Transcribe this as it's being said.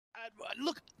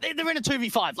look, they're in a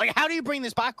 2v5. Like, how do you bring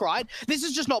this back, right? This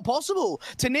is just not possible.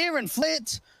 Tanier and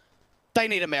Flit, they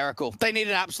need a miracle. They need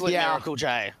an absolute miracle,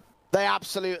 Jay. They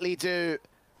absolutely do.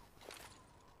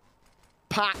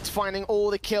 Pact finding all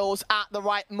the kills at the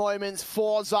right moments.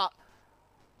 forZe,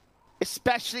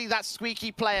 especially that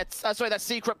squeaky player, that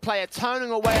secret player, turning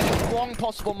away at the wrong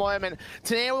possible moment.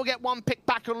 Tanier will get one pick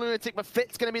back on Lunatic, but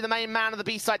Flit's going to be the main man of the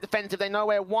B site defensive. They know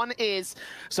where one is,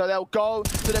 so they'll go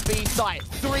to the B site.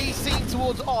 3 seen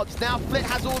towards odds. Now Flit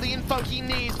has all the info he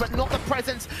needs, but not the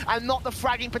presence and not the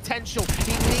fragging potential.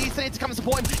 He needs to come and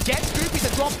support him. Get Scoopy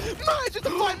to drop. Manages to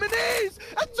find Maniz!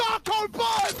 And Darko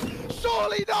burn!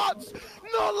 Surely not!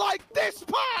 Not like this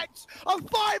Pact! A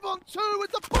 5-on-2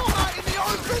 with the ball out in the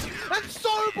open, and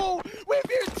Sobel with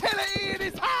utility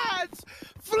in his hands!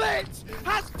 Flit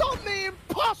has done the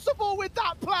impossible with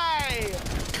that play!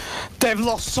 They've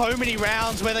lost so many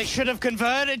rounds where they should have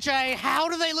converted, Jay. How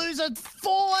do they lose a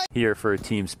 4? Here for a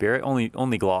team spirit, only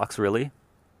Glawks really.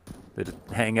 They just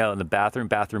hang out in the bathroom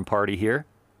party here.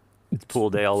 It's pool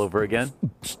day all over again.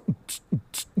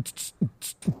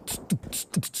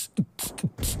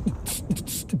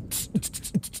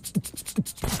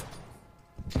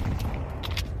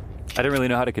 I didn't really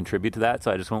know how to contribute to that,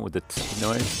 so I just went with the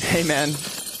noise. Hey man,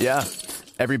 yeah,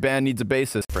 every band needs a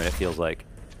bassist. It feels like,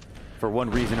 for one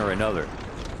reason or another.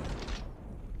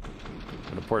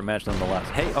 An important match nonetheless.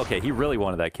 Hey, okay, he really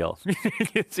wanted that kill. You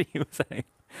can see he was saying,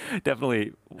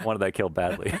 definitely wanted that kill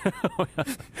badly.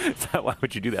 So why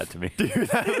would you do that to me? Dude,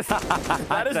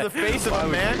 that is the face of a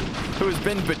man who has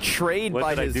been betrayed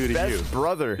by his best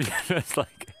brother. It's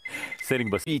like sitting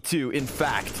beside E2, in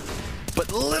fact.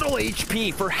 But little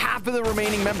HP for half of the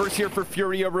remaining members here for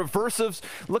Furia. Reversives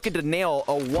looking to nail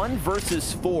a 1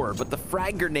 versus 4, but the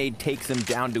frag grenade takes him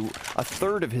down to a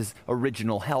third of his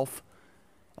original health.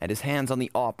 And his hands on the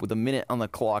op with a minute on the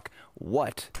clock.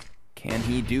 What can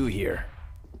he do here?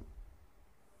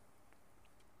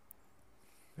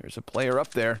 There's a player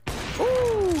up there.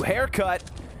 Ooh, haircut.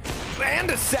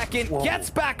 And a second. Whoa. Gets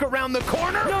back around the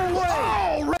corner. No way!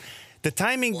 Oh, the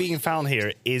timing being found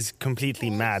here is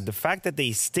completely mad. The fact that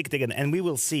they stick together, and we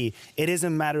will see, it is a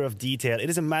matter of detail. It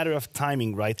is a matter of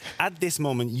timing, right? At this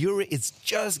moment, Yuri is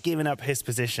just giving up his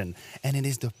position. And it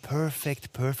is the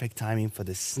perfect timing for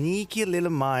the sneaky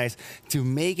little mice to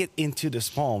make it into the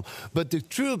spawn. But the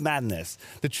true madness,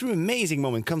 the true amazing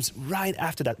moment comes right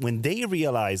after that, when they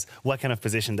realize what kind of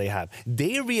position they have.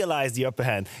 They realize the upper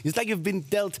hand. It's like you've been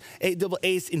dealt a double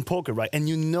ace in poker, right? And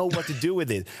you know what to do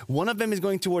with it. One of them is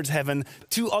going towards heaven,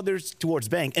 2 others towards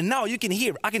bank, and now you can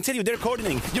hear, I can tell you they're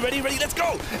coordinating. You ready? Let's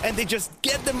go! And they just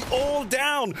get them all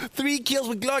down. 3 kills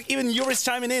with Glawk, even Yuris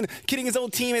chiming in, killing his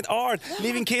own teammate Art,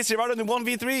 leaving KC out in the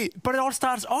 1v3. But it all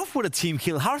starts off with a team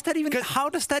kill. How is that even, how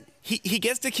does that? He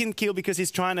gets the kill because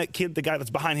he's trying to kill the guy that's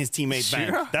behind his teammate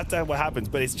bank. That's what happens,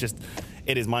 but it's just,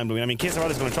 it is mind-blowing. I mean, KC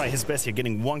is going to try his best here,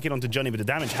 getting 1 kill onto JonY, but the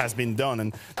damage has been done,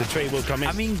 and the trade will come in.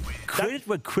 I mean, credit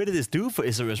what credit is due for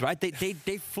ISURUS, right?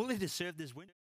 They fully deserve this win.